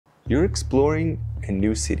You're exploring a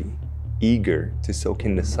new city, eager to soak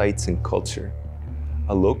in the sights and culture.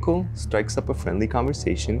 A local strikes up a friendly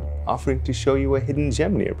conversation, offering to show you a hidden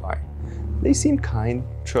gem nearby. They seem kind,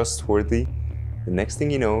 trustworthy. The next thing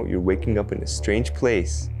you know, you're waking up in a strange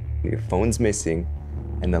place, your phone's missing,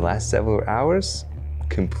 and the last several hours,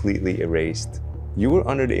 completely erased. You were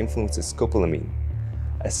under the influence of scopolamine,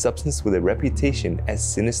 a substance with a reputation as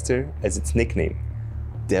sinister as its nickname,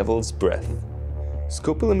 Devil's Breath.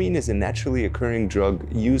 Scopolamine is a naturally occurring drug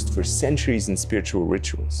used for centuries in spiritual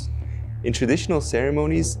rituals. In traditional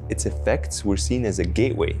ceremonies, its effects were seen as a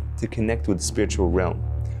gateway to connect with the spiritual realm.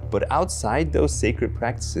 But outside those sacred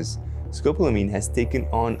practices, scopolamine has taken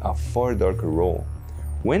on a far darker role.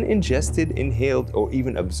 When ingested, inhaled, or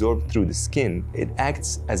even absorbed through the skin, it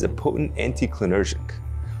acts as a potent anticholinergic,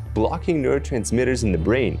 blocking neurotransmitters in the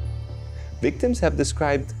brain. Victims have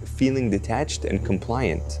described feeling detached and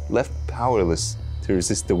compliant, left powerless to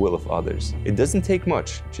resist the will of others. It doesn't take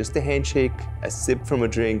much, just a handshake, a sip from a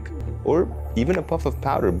drink, or even a puff of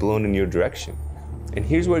powder blown in your direction. And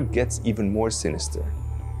here's where it gets even more sinister.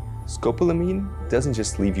 Scopolamine doesn't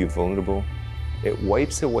just leave you vulnerable, it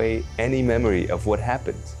wipes away any memory of what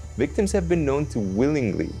happened. Victims have been known to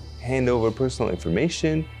willingly hand over personal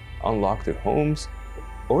information, unlock their homes,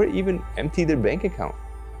 or even empty their bank account.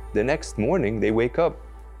 The next morning, they wake up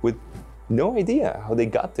with no idea how they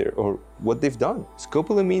got there or what they've done.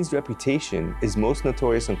 Scopolamine's reputation is most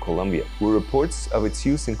notorious in Colombia, where reports of its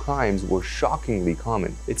use in crimes were shockingly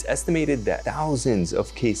common. It's estimated that thousands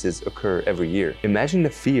of cases occur every year. Imagine the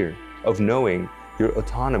fear of knowing your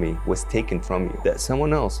autonomy was taken from you, that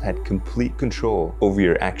someone else had complete control over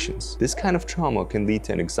your actions. This kind of trauma can lead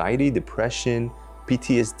to anxiety, depression,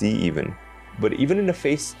 PTSD even. But even in the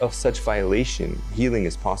face of such violation, healing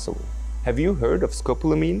is possible. Have you heard of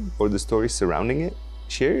scopolamine or the stories surrounding it?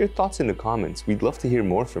 Share your thoughts in the comments. We'd love to hear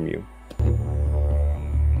more from you.